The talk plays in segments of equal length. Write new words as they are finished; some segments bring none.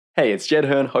Hey, it's Jed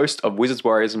Hearn, host of Wizards,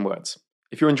 Warriors, and Words.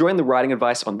 If you're enjoying the writing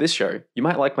advice on this show, you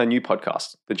might like my new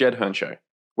podcast, The Jed Hearn Show,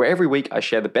 where every week I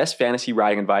share the best fantasy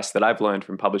writing advice that I've learned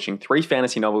from publishing 3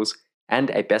 fantasy novels and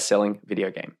a best-selling video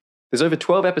game. There's over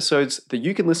 12 episodes that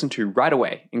you can listen to right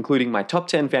away, including my top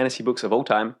 10 fantasy books of all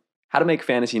time, how to make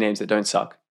fantasy names that don't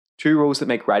suck, 2 rules that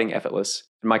make writing effortless,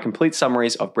 and my complete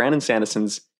summaries of Brandon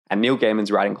Sanderson's and Neil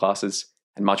Gaiman's writing classes,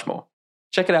 and much more.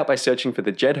 Check it out by searching for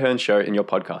The Jed Hearn Show in your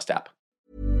podcast app.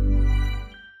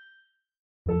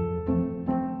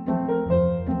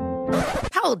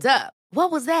 Hold up. What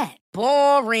was that?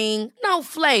 Boring. No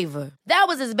flavor. That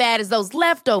was as bad as those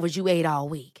leftovers you ate all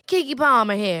week. Keke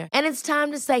Palmer here, and it's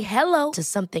time to say hello to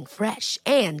something fresh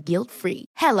and guilt-free.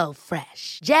 Hello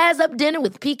Fresh. Jazz up dinner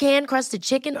with pecan-crusted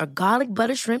chicken or garlic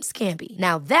butter shrimp scampi.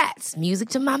 Now that's music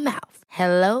to my mouth.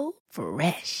 Hello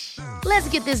Fresh. Let's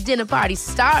get this dinner party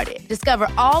started. Discover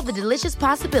all the delicious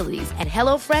possibilities at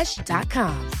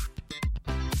hellofresh.com.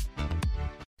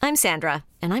 I'm Sandra,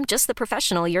 and I'm just the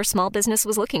professional your small business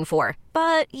was looking for.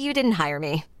 But you didn't hire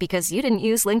me because you didn't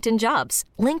use LinkedIn Jobs.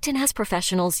 LinkedIn has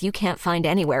professionals you can't find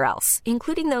anywhere else,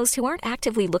 including those who aren't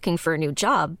actively looking for a new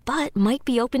job, but might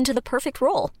be open to the perfect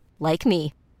role, like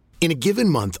me. In a given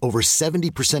month, over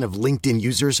 70% of LinkedIn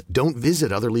users don't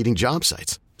visit other leading job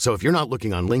sites. So if you're not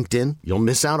looking on LinkedIn, you'll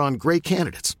miss out on great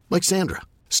candidates like Sandra.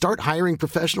 Start hiring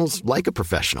professionals like a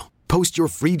professional. Post your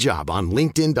free job on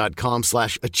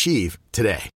linkedin.com/achieve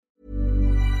today.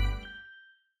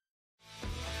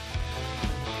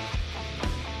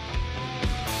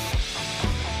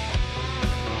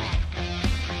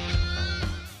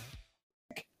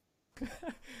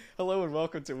 Hello and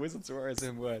welcome to Wizards, Warriors,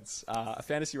 and Words, a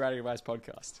fantasy writing advice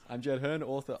podcast. I'm Jed Hearn,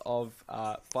 author of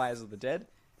Fires of the Dead,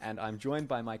 and I'm joined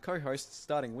by my co-hosts,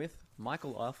 starting with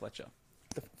Michael R. Fletcher.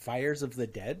 The Fires of the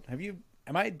Dead?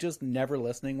 Am I just never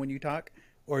listening when you talk?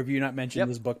 Or have you not mentioned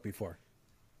this book before?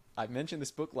 I've mentioned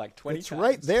this book like 20 it's times. It's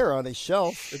right there on his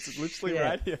shelf. It's literally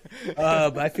right here.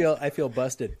 I feel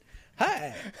busted.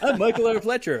 Hi, I'm Michael R.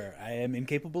 Fletcher. I am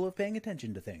incapable of paying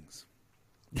attention to things.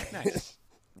 Nice.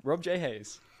 Rob J.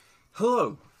 Hayes.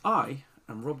 Hello, I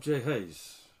am Rob J.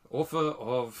 Hayes, author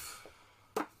of...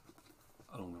 I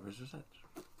don't know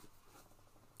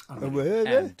where is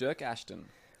that? And Dirk Ashton.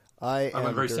 I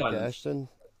am very Dirk silent. Ashton,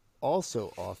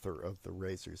 also author of The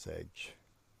Razor's Edge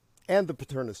and the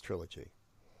Paternus Trilogy.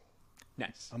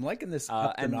 Nice. I'm liking this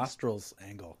up the nostrils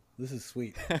angle. This is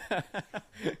sweet.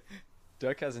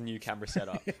 Dirk has a new camera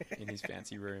setup in his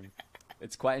fancy room.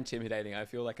 It's quite intimidating. I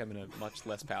feel like I'm in a much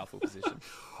less powerful position.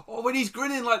 Oh, when he's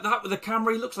grinning like that with the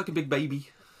camera, he looks like a big baby.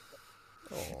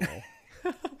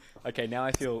 Oh. Okay, now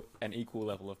I feel an equal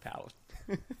level of power.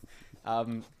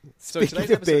 So Speaking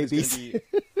today's of episode babies. is going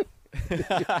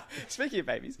to be... Speaking of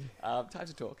babies, time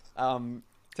to talk.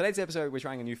 Today's episode, we're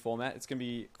trying a new format. It's going to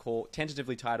be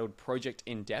tentatively titled Project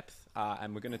In Depth,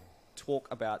 and we're going to talk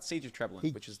about Siege of Treblinth,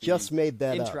 He which is the just made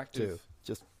that interactive... up, too.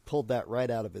 Just pulled that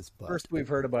right out of his butt. First we've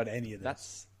heard about any of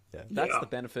this. That's the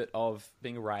benefit of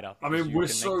being a writer. I mean, we're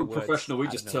so professional, we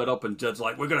just turn up and Jed's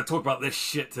like, we're going to talk about this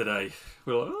shit today.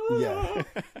 We're like, oh.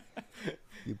 Yeah.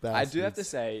 You bastards. I do have to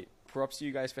say, props to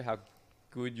you guys for how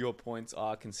good your points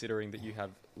are, considering that you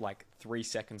have like 3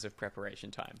 seconds of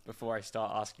preparation time before I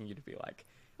start asking you to be like,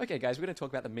 okay, guys, we're going to talk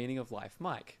about the meaning of life.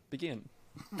 Mike, begin.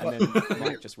 And then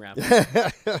Mike just rambles.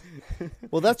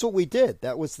 Well, that's what we did.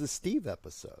 That was the Steve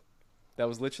episode. That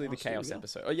was literally the Chaos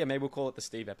episode. Oh, yeah, maybe we'll call it the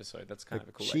Steve episode. That's kind of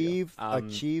a cool idea.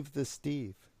 Achieve the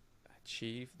Steve.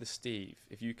 Achieve the Steve.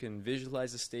 If you can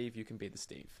visualize the Steve, you can be the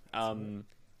Steve.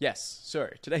 Yes, so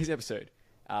today's episode,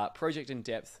 Project In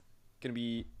Depth, going to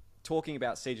be talking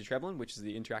about Siege of Treblinth, which is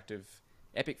the interactive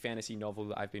epic fantasy novel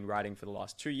that I've been writing for the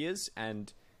last 2 years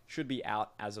and should be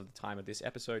out as of the time of this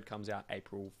episode. Comes out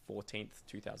April 14th,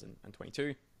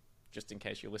 2022, just in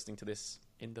case you're listening to this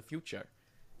in the future.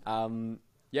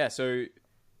 Yeah, so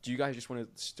do you guys just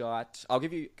want to start? I'll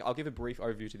give a brief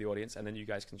overview to the audience, and then you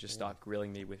guys can just start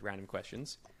grilling me with random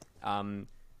questions. And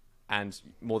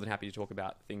more than happy to talk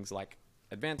about things like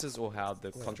advances or how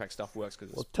the contract stuff works.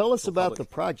 Well, tell us about the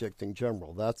project in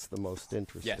general. That's the most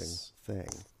interesting thing.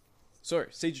 So,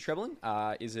 Siege of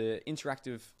Treblinth is an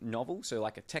interactive novel, so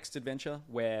like a text adventure,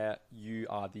 where you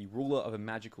are the ruler of a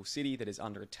magical city that is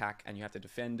under attack, and you have to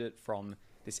defend it from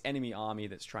this enemy army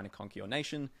that's trying to conquer your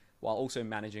nation, while also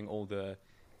managing all the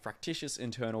fractious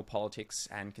internal politics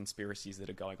and conspiracies that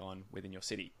are going on within your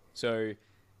city. So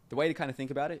the way to kind of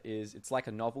think about it is it's like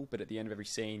a novel, but at the end of every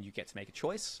scene, you get to make a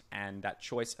choice, and that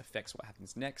choice affects what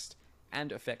happens next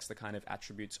and affects the kind of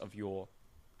attributes of your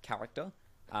character,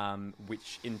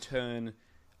 which in turn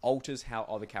alters how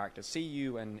other characters see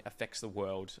you and affects the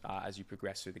world as you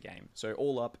progress through the game. So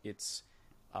all up, it's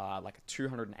like a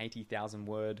 280,000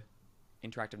 word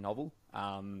interactive novel.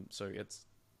 So it's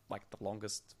like the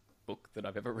longest book that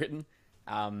I've ever written.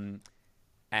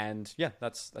 And yeah,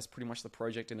 that's pretty much the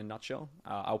project in a nutshell.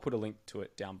 I'll put a link to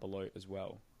it down below as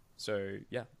well. So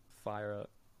yeah, fire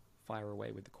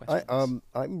away with the questions.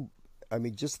 I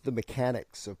mean, just the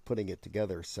mechanics of putting it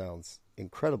together sounds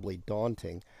incredibly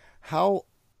daunting. How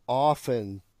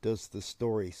often does the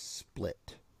story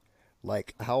split?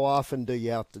 Like, how often do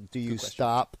you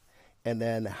stop, and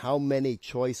then how many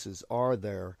choices are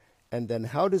there, and then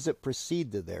how does it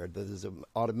proceed to there? Does it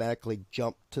automatically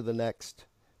jump to the next,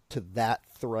 to that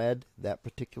thread, that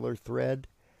particular thread,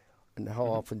 and how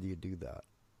often do you do that?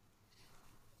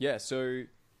 Yeah, so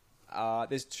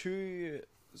there's two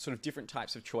sort of different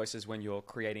types of choices when you're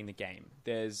creating the game.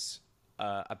 There's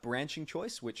a branching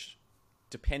choice, which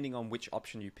depending on which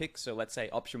option you pick. So let's say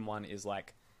option 1 is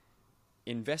like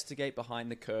investigate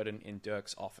behind the curtain in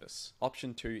Dirk's office.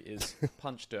 Option 2 is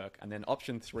punch Dirk, and then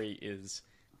option 3 is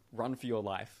run for your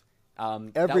life.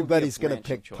 Everybody's going to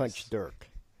pick punch Dirk.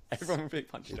 Everyone will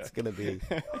pick punch Dirk. It's going to be.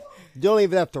 You don't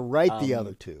even have to write the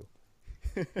other two.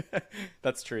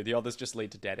 That's true. The others just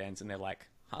lead to dead ends, and they're like,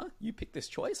 "Huh? You picked this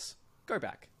choice? Go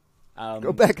back.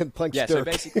 Go back and punch Dirk." So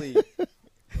basically,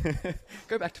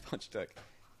 go back to punch Dirk.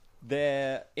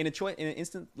 There, in an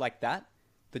instant like that,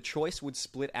 the choice would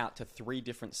split out to 3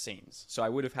 different scenes. So I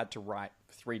would have had to write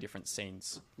 3 different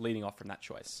scenes leading off from that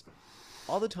choice.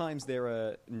 Other times there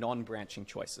are non-branching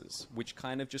choices, which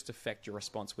kind of just affect your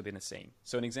response within a scene.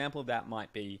 So an example of that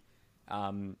might be,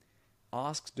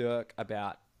 ask Dirk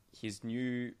about his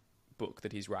new book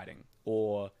that he's writing,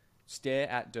 or stare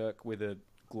at Dirk with a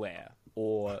glare,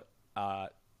 or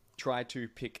try to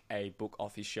pick a book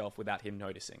off his shelf without him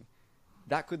noticing.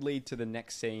 That could lead to the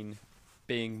next scene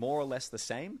being more or less the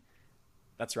same.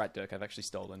 That's right, Dirk, I've actually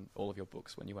stolen all of your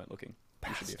books when you weren't looking.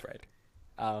 You should be afraid.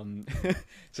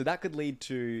 So that could lead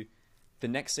to the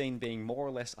next scene being more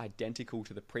or less identical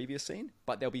to the previous scene,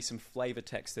 but there'll be some flavor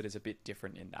text that is a bit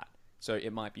different in that. So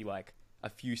it might be like a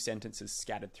few sentences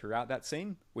scattered throughout that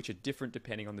scene, which are different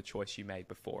depending on the choice you made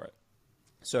before it.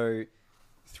 So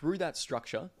through that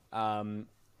structure,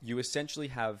 you essentially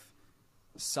have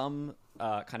some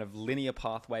kind of linear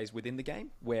pathways within the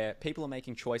game where people are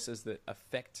making choices that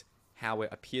affect how it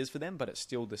appears for them, but it's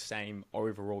still the same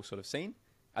overall sort of scene.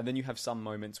 And then you have some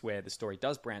moments where the story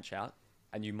does branch out,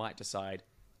 and you might decide,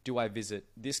 do I visit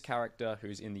this character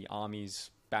who's in the army's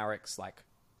barracks, like,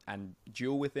 and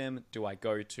duel with them? Do I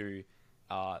go to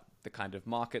the kind of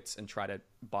markets and try to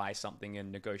buy something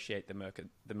and negotiate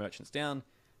the merchants down?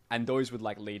 And those would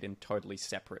like lead in totally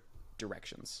separate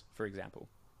directions, for example.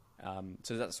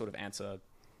 So does that sort of answer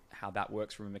how that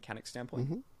works from a mechanics standpoint?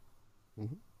 Mm-hmm.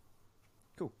 Mm-hmm.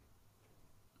 Cool.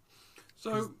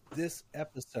 So is this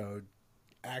episode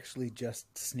actually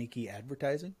just sneaky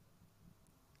advertising?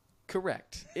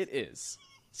 Correct. It is.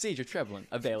 Siege of Treblan,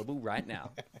 available right now.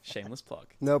 Shameless plug.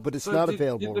 No, but it's not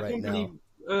available right now.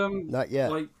 Not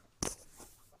yet. Like,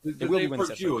 did they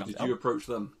approach you, or did you approach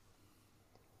them?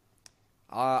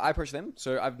 I approached them.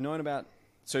 So I've known about...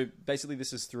 So basically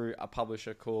this is through a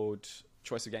publisher called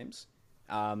Choice of Games.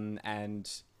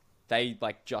 And they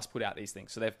like just put out these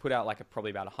things. So they've put out like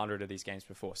probably about 100 of these games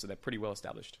before. So they're pretty well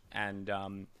established. And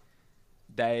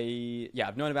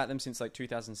I've known about them since like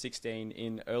 2016.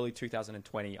 In early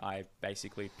 2020, I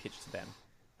basically pitched to them.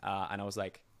 And I was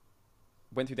like,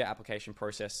 went through their application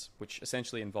process, which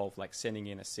essentially involved like sending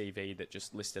in a CV that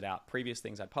just listed out previous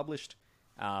things I'd published,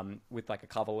 with like a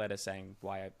cover letter saying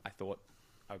why I thought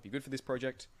I would be good for this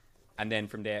project. And then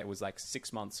from there, it was like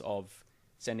 6 months of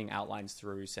sending outlines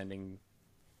through, sending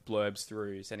blurbs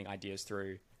through, sending ideas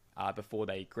through, before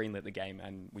they greenlit the game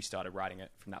and we started writing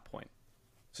it from that point.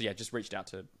 So yeah, just reached out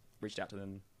to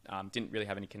them. Didn't really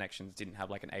have any connections, didn't have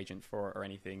like an agent for it or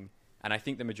anything. And I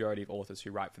think the majority of authors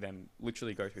who write for them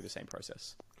literally go through the same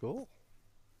process. Cool.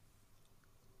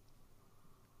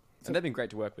 And they've been great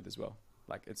to work with as well.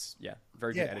 Like it's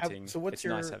very good editing. So it's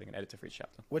nice having an editor for each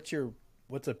chapter.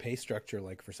 What's a pay structure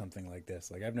like for something like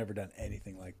this? Like I've never done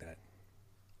anything like that.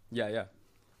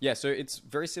 Yeah, so it's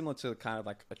very similar to kind of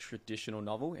like a traditional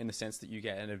novel in the sense that you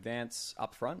get an advance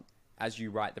up front as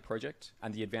you write the project,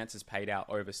 and the advance is paid out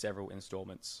over several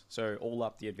installments. So all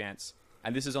up the advance,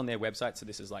 and this is on their website, so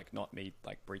this is like not me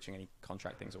like breaching any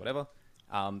contract things or whatever.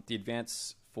 The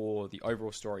advance for the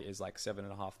overall story is like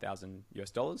 $7,500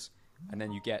 US, and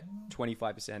then you get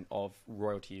 25% of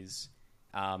royalties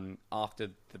after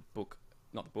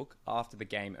after the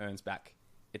game earns back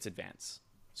its advance.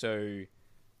 So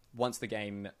once the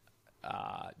game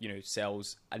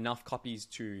sells enough copies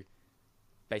to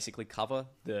basically cover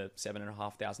the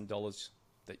 $7,500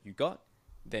 that you got,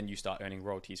 then you start earning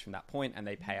royalties from that point, and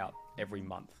they pay out every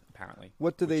month apparently.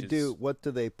 What do they which is do? What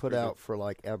do they put pretty out for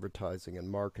like advertising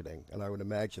and marketing? And I would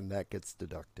imagine that gets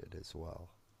deducted as well.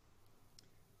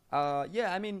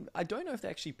 Yeah, I mean, I don't know if they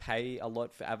actually pay a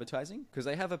lot for advertising because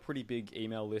they have a pretty big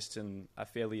email list and a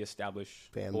fairly established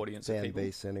audience of fan people.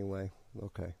 base anyway.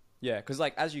 Okay. Yeah, because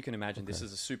like as you can imagine, this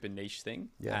is a super niche thing,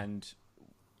 and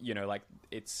you know, like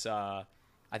it's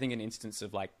I think an instance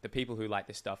of like the people who like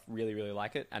this stuff really, really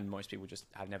like it, and most people just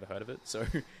have never heard of it. So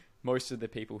most of the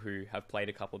people who have played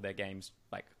a couple of their games,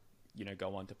 like, you know,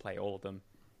 go on to play all of them.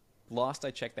 Last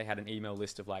I checked, they had an email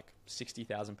list of like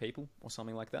 60,000 people or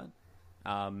something like that.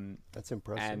 That's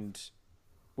impressive. And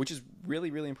which is really,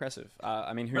 really impressive.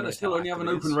 I mean, who But they knows still how only have an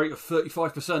active it open is. rate of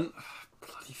 35%.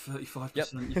 Bloody 35%. Yep.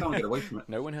 You can't get away from it.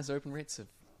 No one has open rates of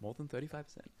more than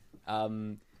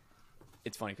 35%.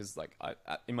 It's funny because like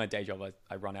in my day job,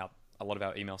 I run out a lot of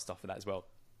our email stuff for that as well.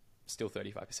 Still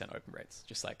 35% open rates,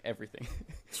 just like everything.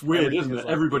 It's weird, Everything isn't is it?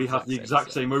 like Everybody the has the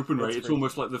exact same open rate. It's freaky.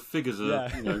 almost like the figures are,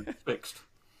 Yeah. you know, fixed.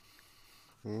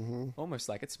 Almost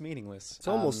like it's meaningless. It's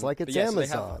almost like but it's yeah, so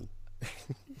Amazon.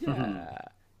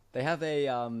 They have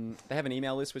an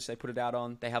email list which they put it out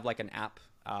on. They have like an app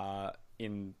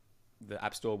in the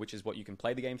App Store, which is what you can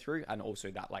play the game through, and also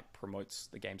that like promotes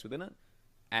the games within it.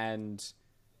 And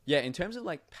yeah, in terms of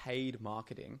like paid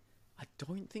marketing, I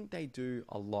don't think they do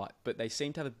a lot, but they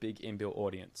seem to have a big inbuilt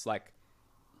audience. Like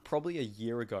probably a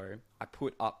year ago, I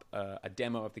put up a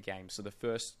demo of the game. So the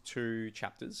first 2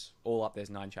 chapters, all up,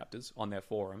 there's 9 chapters on their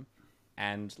forum,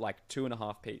 and like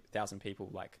 2,500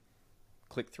 people like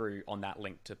click through on that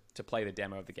link to play the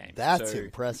demo of the game. That's So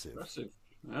impressive. Impressive.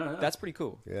 Yeah. that's pretty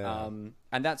cool. Yeah.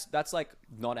 And that's like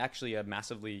not actually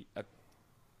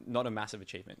not a massive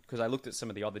achievement, because I looked at some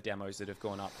of the other demos that have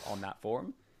gone up on that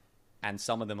forum, and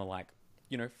some of them are like,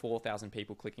 you know, 4,000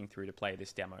 people clicking through to play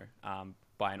this demo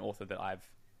by an author that I've,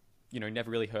 you know,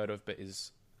 never really heard of, but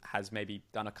has maybe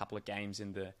done a couple of games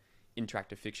in the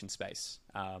interactive fiction space.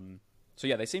 So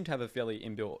yeah, they seem to have a fairly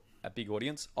a big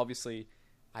audience. Obviously,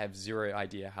 I have zero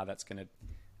idea how that's going to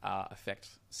affect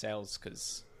sales,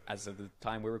 because as of the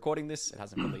time we're recording this, it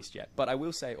hasn't released yet. But I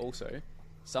will say also,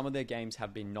 some of their games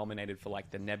have been nominated for like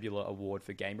the Nebula Award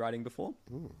for game writing before,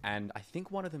 and I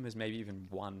think one of them has maybe even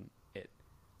won it.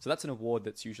 So that's an award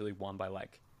that's usually won by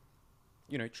like,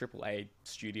 you know, AAA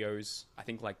studios. I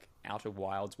think like Outer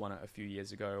Wilds won it a few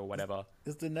years ago or whatever.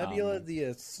 Is the Nebula the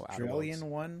Outer Australian Worlds.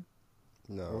 one?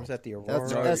 No. Or was that the Aurora?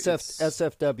 That's No,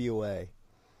 SFWA.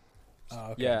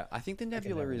 Oh, okay. Yeah, I think the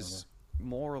Nebula never is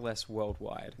more or less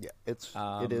worldwide. Yeah, it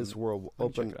is let me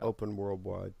check it out. open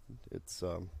worldwide. It's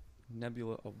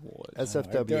Nebula Award.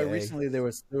 SFWA. Recently, there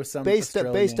was some Based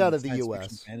Australian out of the science US.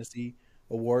 fiction fantasy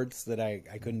awards that I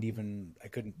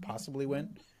couldn't possibly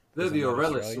win. They're the I'm not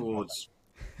Aurelis Australian. Awards.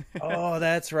 Oh,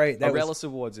 that's right. That was Aurelis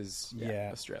Awards is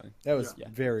Australian. yeah.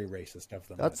 Very racist of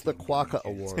them. That's not the to even Quokka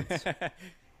communicate. Awards.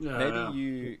 Yeah, Maybe yeah.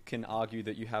 you can argue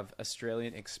that you have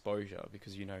Australian exposure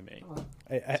because you know me.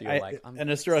 I, So you're like, I'm an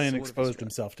Australian sort of exposed Australian.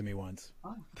 himself to me once.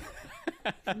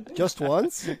 Just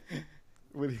once?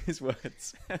 With his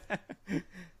words.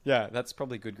 Yeah, that's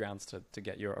probably good grounds to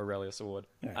get your Aurelius Award.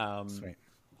 Yeah, sweet.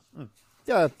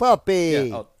 Yeah, puppy.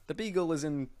 Yeah, oh, the Beagle is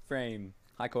in frame.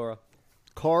 Hi, Cora.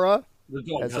 Cora The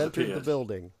dog has has entered the appeared.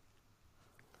 building.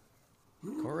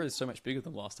 Cora is so much bigger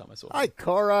than last time I saw her. Hi,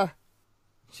 Cora.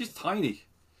 She's tiny.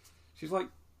 She's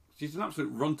an absolute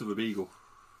runt of a beagle.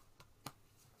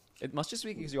 It must just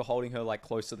be because you're holding her like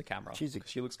close to the camera. She's a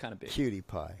 'cause she looks kind of big. Cutie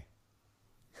pie.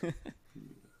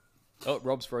 Oh,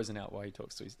 Rob's frozen out while he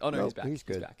talks to his... Oh, no, Nope, he's back. he's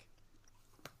good. back.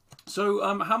 So,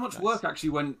 how much work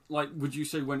actually would you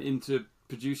say went into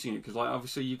producing it? Because, like,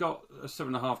 obviously you got a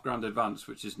 $7,500 advance,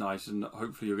 which is nice, and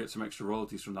hopefully you'll get some extra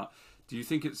royalties from that. Do you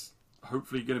think it's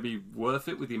hopefully going to be worth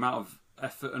it with the amount of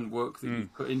effort and work that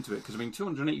you've put into it? Because, I mean,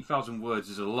 280,000 words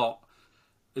is a lot.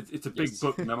 It's a big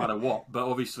book no matter what, but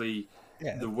obviously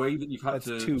the way that you've had That's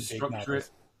two to big structure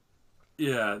novels.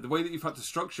 it, the way that you've had to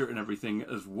structure it and everything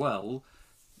as well,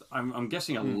 I'm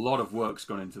guessing a lot of work's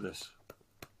gone into this.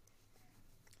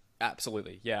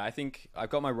 Absolutely. Yeah, I think I've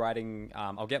got my writing...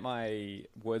 I'll get my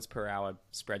words per hour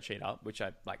spreadsheet up, which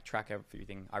I like track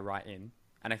everything I write in.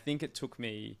 And I think it took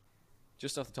me,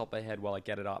 just off the top of my head while I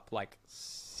get it up, like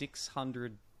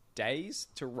 600 days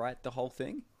to write the whole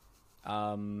thing.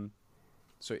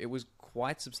 So it was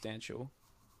quite substantial.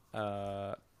 Did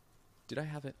I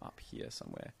have it up here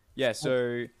somewhere? Yeah,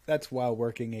 so... That's while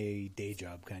working a day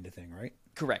job kind of thing, right?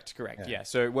 Correct. Yeah.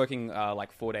 So working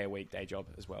like 4-day-a-week day job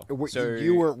as well. So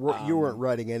You weren't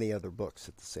writing any other books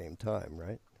at the same time,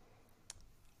 right?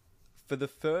 for the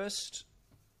first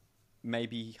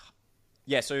maybe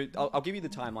yeah, so I'll give you the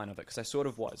timeline of it because I sort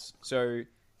of was. So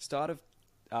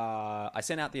I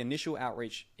sent out the initial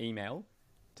outreach email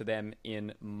to them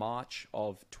in March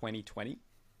of 2020.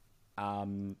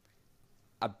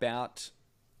 About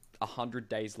 100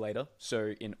 days later,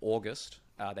 so in August,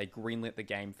 they greenlit the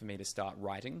game for me to start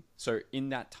writing. So in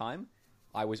that time,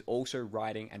 I was also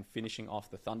writing and finishing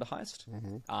off the Thunder Heist,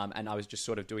 and I was just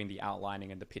sort of doing the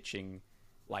outlining and the pitching,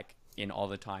 like in all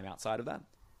the time outside of that.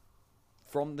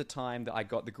 From the time that I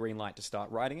got the green light to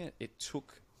start writing it, it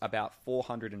took about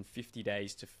 450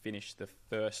 days to finish the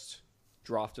first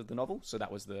draft of the novel. So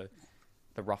that was the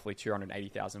roughly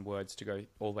 280,000 words to go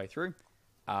all the way through.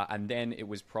 And then it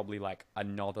was probably like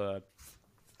another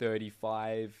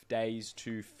 35 days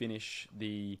to finish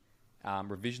the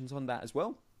revisions on that as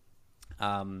well.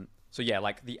 So yeah,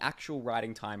 like the actual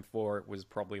writing time for it was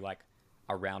probably like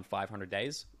around 500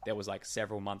 days. There was like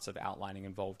several months of outlining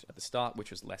involved at the start,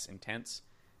 which was less intense.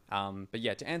 But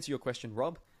yeah, to answer your question,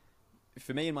 Rob,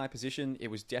 for me in my position, it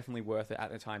was definitely worth it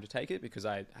at the time to take it because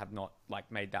I have not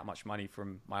like made that much money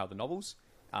from my other novels.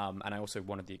 And I also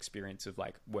wanted the experience of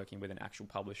like working with an actual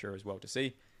publisher as well to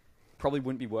see. Probably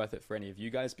wouldn't be worth it for any of you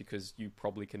guys because you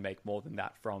probably can make more than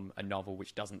that from a novel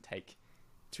which doesn't take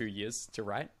 2 years to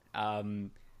write.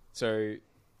 So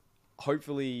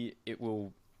hopefully it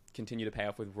will continue to pay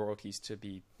off with royalties to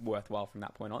be worthwhile from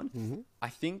that point on. I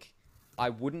think I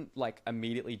wouldn't like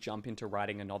immediately jump into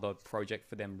writing another project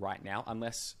for them right now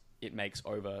unless it makes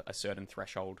over a certain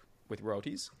threshold with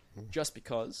royalties, just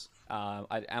because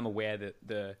I am aware that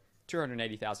the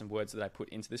 280,000 words that I put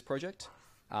into this project,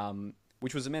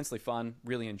 which was immensely fun,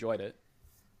 really enjoyed it,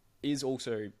 is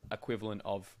also equivalent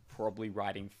of probably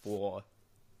writing for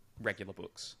regular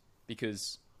books,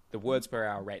 because the words per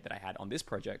hour rate that I had on this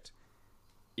project,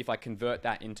 if I convert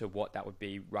that into what that would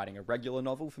be writing a regular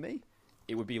novel for me,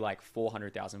 it would be like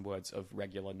 400,000 words of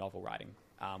regular novel writing,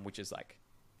 which is like,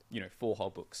 4 whole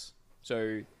books.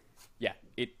 So yeah,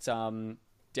 it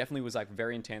definitely was like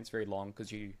very intense, very long,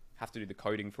 because you have to do the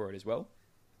coding for it as well.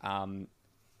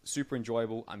 Super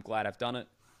enjoyable. I'm glad I've done it.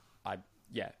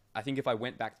 I think if I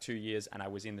went back 2 years and I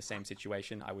was in the same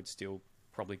situation, I would still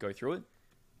probably go through it.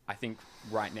 I think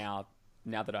right now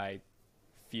that I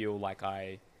feel like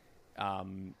I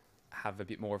have a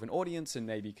bit more of an audience and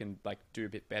maybe can like do a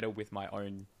bit better with my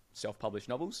own self-published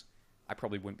novels, I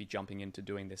probably wouldn't be jumping into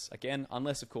doing this again,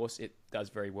 unless of course it does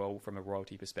very well from a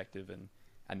royalty perspective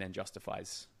and then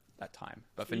justifies that time.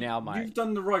 But for now, you've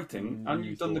done the writing and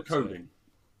you've done the coding.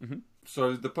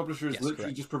 So the publisher is literally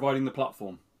correct. just providing the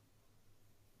platform.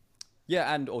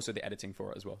 Yeah, and also the editing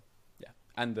for it as well. Yeah,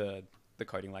 and the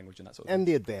coding language and that sort of And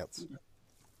thing. the advance.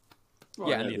 Well,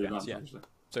 Yeah, and the advance, yeah. obviously.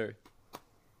 So,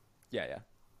 yeah.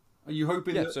 Are you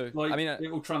hoping Yeah, that so, like I mean,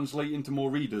 it will translate into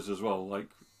more readers as well? Like,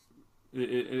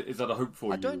 is that a hope for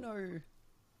you? I don't know.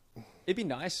 It'd be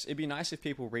nice. It'd be nice if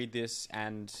people read this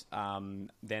and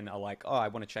then are like, oh, I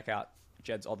want to check out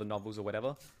Jed's other novels or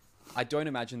whatever. I don't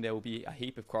imagine there will be a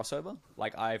heap of crossover.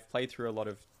 Like, I've played through a lot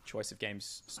of Choice of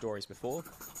Games stories before,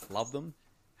 love them,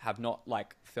 have not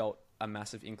like felt a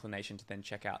massive inclination to then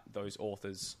check out those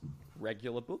authors'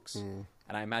 regular books.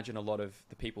 And I imagine a lot of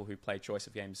the people who play Choice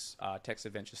of Games text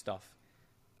adventure stuff,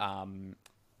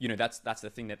 that's the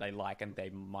thing that they like, and they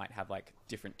might have like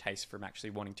different tastes from actually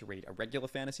wanting to read a regular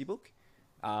fantasy book.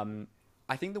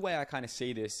 I think the way I kind of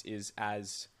see this is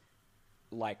as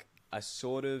like a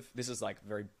sort of, this is like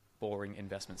very boring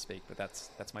investment speak, but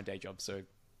that's my day job, so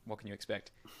what can you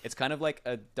expect? It's kind of like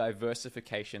a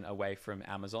diversification away from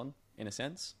Amazon in a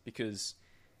sense, because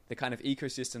the kind of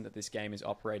ecosystem that this game is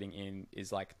operating in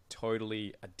is like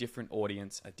totally a different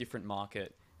audience, a different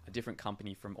market, a different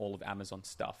company from all of Amazon's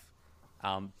stuff.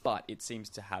 But it seems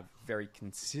to have very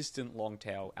consistent long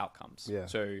tail outcomes. Yeah.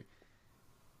 So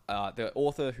the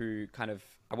author who kind of,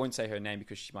 I won't say her name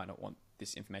because she might not want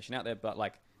this information out there, but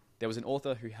like there was an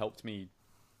author who helped me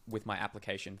with my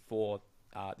application for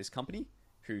this company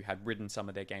who had written some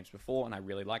of their games before, and I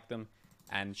really liked them.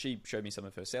 And she showed me some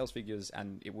of her sales figures,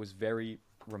 and it was very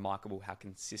remarkable how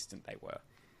consistent they were.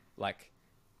 Like,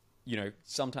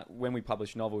 sometimes when we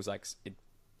publish novels, like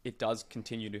it does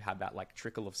continue to have that like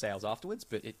trickle of sales afterwards,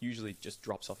 but it usually just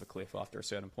drops off a cliff after a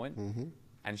certain point.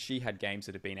 And she had games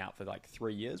that had been out for like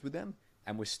 3 years with them,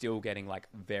 and we're still getting like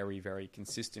very, very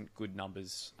consistent good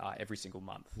numbers every single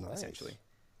month, essentially.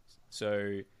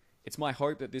 So it's my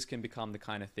hope that this can become the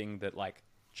kind of thing that like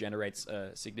generates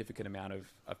a significant amount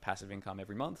of passive income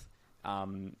every month.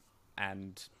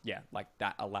 And yeah, like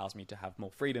that allows me to have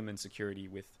more freedom and security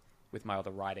with my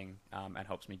other writing, and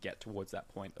helps me get towards that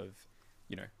point of,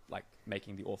 like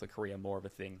making the author career more of a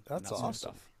thing. That's and that sort of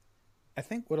awesome. stuff. I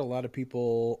think what a lot of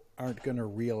people aren't going to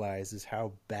realize is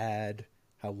how bad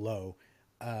low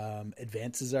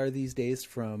advances are these days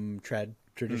from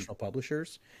traditional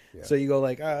publishers. So you go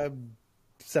like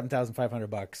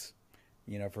 $7,500,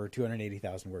 for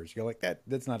 280,000 words. You're like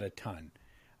that's not a ton.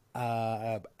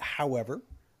 However,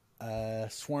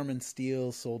 Swarm and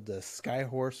Steel sold to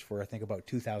Skyhorse for I think about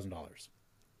 $2,000.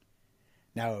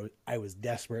 Now I was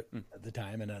desperate at the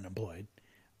time and unemployed,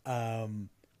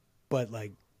 but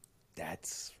like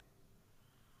that's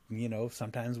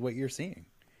sometimes what you're seeing.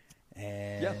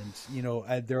 And,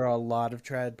 there are a lot of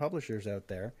trad publishers out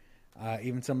there,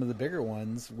 even some of the bigger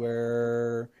ones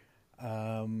where,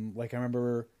 like I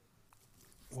remember,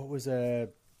 what was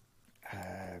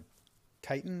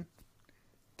Titan?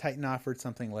 Titan offered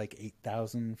something like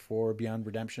 8,000 for Beyond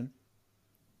Redemption.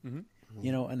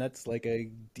 And that's like a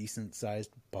decent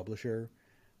sized publisher.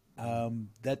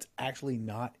 That's actually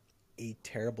not a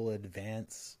terrible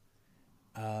advance,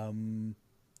 in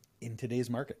today's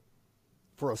market.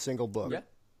 For a single book. Yeah.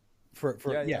 For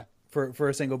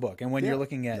a single book. And when you're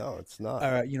looking at no, it's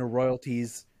not.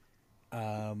 Royalties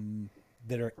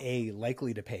that are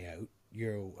likely to pay out,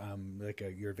 your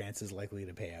advance is likely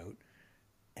to pay out,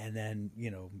 and then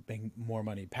make more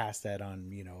money past that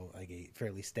on like a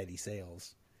fairly steady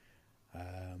sales.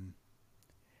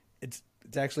 It's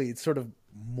sort of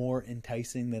more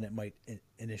enticing than it might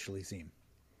initially seem.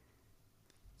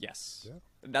 Yes. Yeah.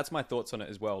 That's my thoughts on it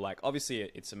as well. Like, obviously,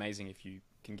 it's amazing if you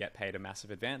can get paid a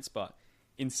massive advance, but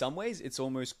in some ways, it's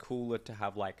almost cooler to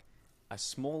have, like, a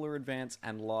smaller advance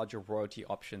and larger royalty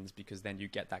options, because then you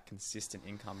get that consistent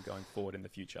income going forward in the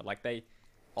future. Like, they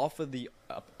offer the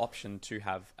option to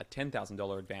have a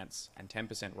 $10,000 advance and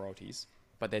 10% royalties,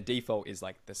 but their default is,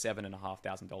 like, the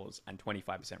 $7,500 and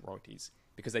 25% royalties,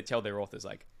 because they tell their authors,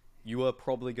 like, you are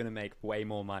probably going to make way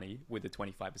more money with the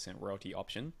 25% royalty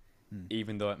option,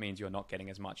 even though it means you're not getting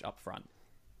as much upfront.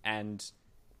 And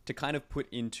to kind of put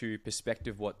into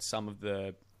perspective what some of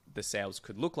the sales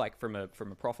could look like from a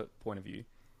profit point of view,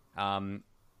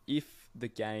 if the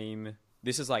game,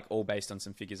 this is like all based on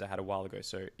some figures I had a while ago,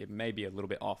 so it may be a little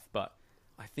bit off, but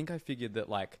I think I figured that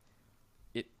like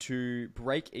it to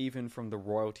break even from the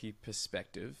royalty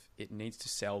perspective, it needs to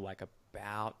sell like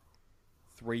about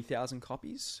 3,000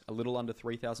 copies, a little under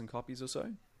 3,000 copies or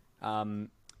so,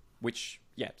 which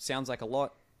sounds like a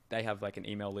lot. They have like an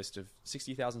email list of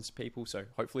 60,000 people, so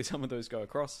hopefully some of those go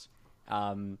across.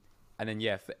 And then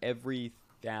for every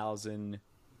 1,000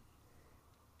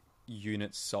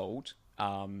 units sold,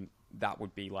 that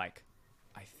would be like,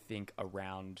 I think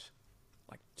around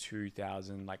like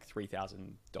 $2,000, like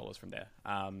 $3,000 from there.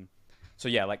 So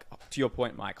like to your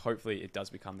point, Mike, hopefully it does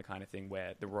become the kind of thing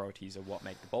where the royalties are what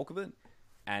make the bulk of it.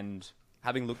 And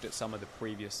having looked at some of the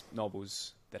previous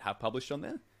novels that have published on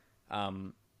there,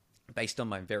 based on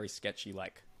my very sketchy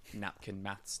like napkin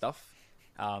math stuff,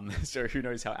 so who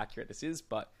knows how accurate this is,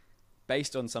 but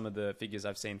based on some of the figures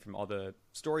I've seen from other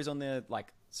stories on there,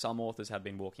 like some authors have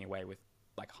been walking away with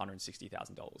like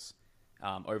 $160,000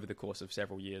 over the course of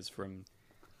several years from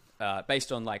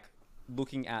based on like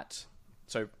looking at,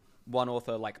 so one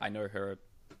author, like I know her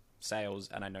sales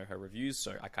and I know her reviews,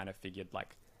 so I kind of figured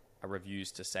like a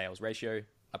reviews to sales ratio,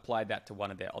 applied that to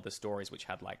one of their other stories which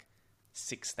had like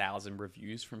 6,000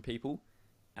 reviews from people,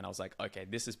 and I was like, okay,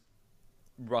 this is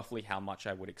roughly how much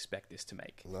I would expect this to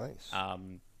make. Nice.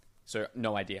 So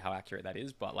no idea how accurate that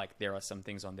is, but like there are some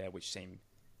things on there which seem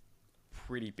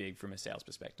pretty big from a sales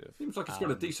perspective. Seems like it's got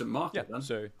a decent market then.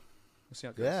 So we'll see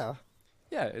how it goes.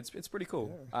 Yeah, it's pretty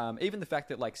cool. Yeah. Even the fact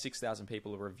that like 6,000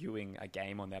 people are reviewing a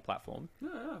game on their platform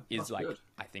is like good.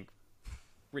 I think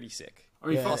pretty sick. I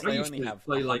mean, I used to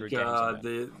play like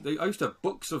I used to have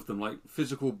books of them, like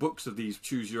physical books of these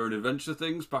choose your own adventure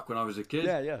things back when I was a kid.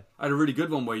 Yeah. I had a really good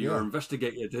one where you were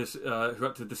investigator who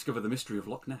had to discover the mystery of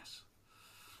Loch Ness.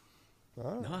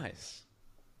 Oh. Nice.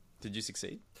 Did you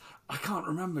succeed? I can't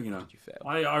remember, Did you fail?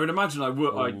 I would imagine I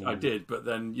would. I did, but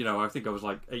then, I think I was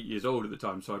like 8 years old at the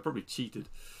time, so I probably cheated.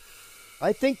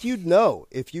 I think you'd know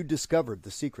if you discovered the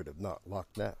secret of Loch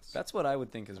Ness. That's what I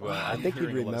would think as well. I think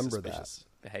you'd remember that.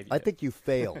 I think you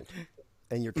failed,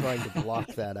 and you're trying to block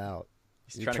that out.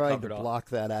 You're trying to block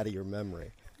that out of your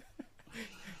memory.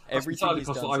 Everything he's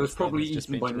done I was probably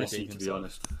eaten by Nessie, to be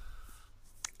honest.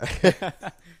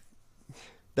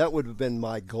 That would have been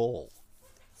my goal.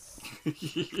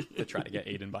 To try to get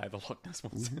eaten by the Loch Ness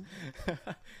monster.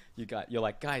 You're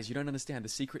like, guys, you don't understand. The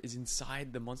secret is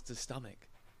inside the monster's stomach.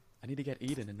 I need to get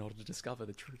eaten in order to discover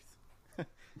the truth.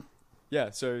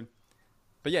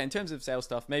 But in terms of sales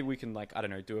stuff, maybe we can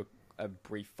do a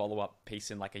brief follow-up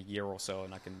piece in like a year or so,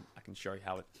 and I can show you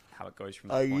how it goes from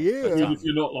that point. Year? But, if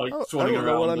you're not swanning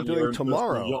around what I'm doing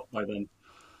tomorrow. Yacht by then.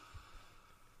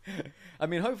 I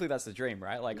mean, hopefully that's the dream,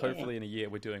 right? Like, hopefully in a year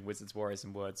we're doing Wizards, Warriors,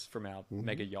 and Words from our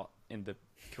mega yacht in the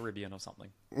Caribbean or something.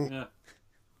 Yeah.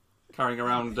 Carrying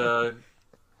around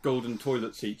golden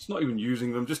toilet seats. Not even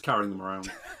using them, just carrying them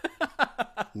around.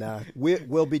 Nah,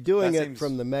 we'll be doing That it seems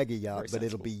from the mega yacht, but very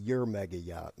it'll be your mega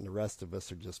yacht, and the rest of us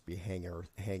will just be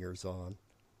hangers on.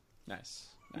 Nice.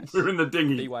 We're in the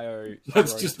dinghy. BYO.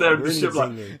 That's just there in We're the in ship the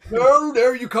like, dinghy.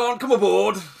 no, you can't come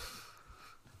aboard.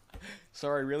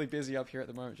 Sorry, really busy up here at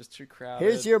the moment. Just too crowded.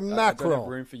 Here's your I don't mackerel. have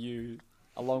room for you,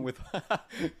 along with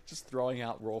just throwing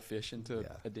out raw fish into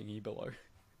a dinghy below.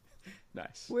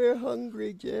 Nice. We're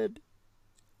hungry, Jed.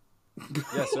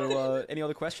 Yeah. So, any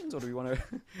other questions, or do we want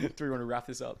to wrap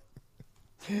this up?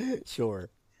 Sure.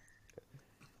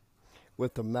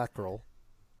 With the mackerel.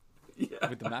 Yeah.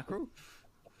 With the mackerel?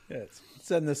 Yeah, it's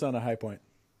setting this on a high point.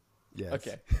 Yes.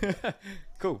 Okay.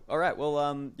 Cool. All right.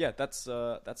 Well, yeah, that's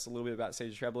a little bit about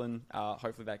Siege of Treblan.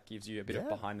 Hopefully that gives you a bit of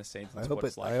behind the scenes into what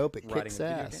it's like I hope it writing kicks a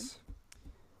video ass. game.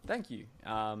 Thank you.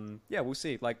 Yeah, we'll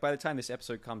see. Like, by the time this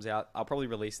episode comes out, I'll probably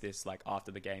release this like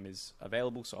after the game is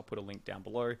available, so I'll put a link down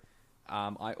below.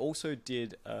 I also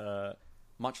did a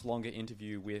much longer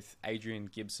interview with Adrian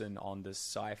Gibson on the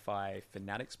Sci-Fi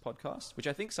Fanatics podcast, which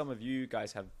I think some of you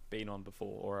guys have been on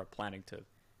before or are planning to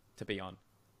be on.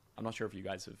 I'm not sure if you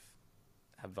guys have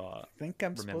I think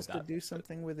I'm supposed to that, do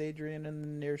something with Adrian in the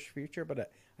nearest future,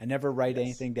 but I never write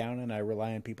anything down, and I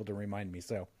rely on people to remind me,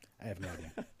 so I have no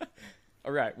idea.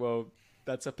 All right, well,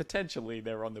 that's a potentially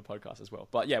they're on the podcast as well.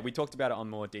 But yeah, we talked about it on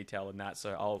more detail than that,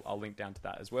 so I'll link down to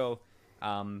that as well.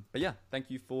 But yeah, thank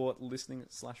you for listening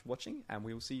 / watching, and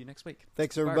we will see you next week.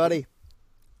 Thanks, Bye, everybody.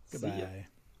 Goodbye.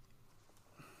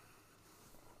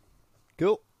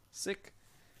 Cool. Sick.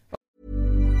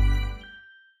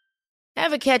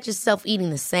 Ever catch yourself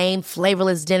eating the same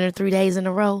flavorless dinner 3 days in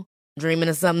a row? Dreaming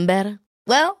of something better?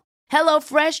 Well,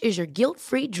 HelloFresh is your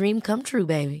guilt-free dream come true,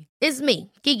 baby. It's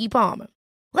me, Keke Palmer.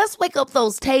 Let's wake up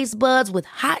those taste buds with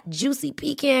hot, juicy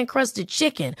pecan-crusted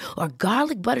chicken or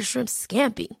garlic butter shrimp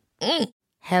scampi.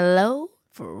 Hello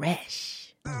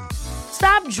Fresh.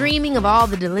 Stop dreaming of all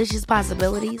the delicious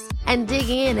possibilities and dig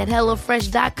in at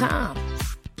HelloFresh.com.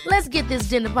 Let's get this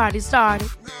dinner party started.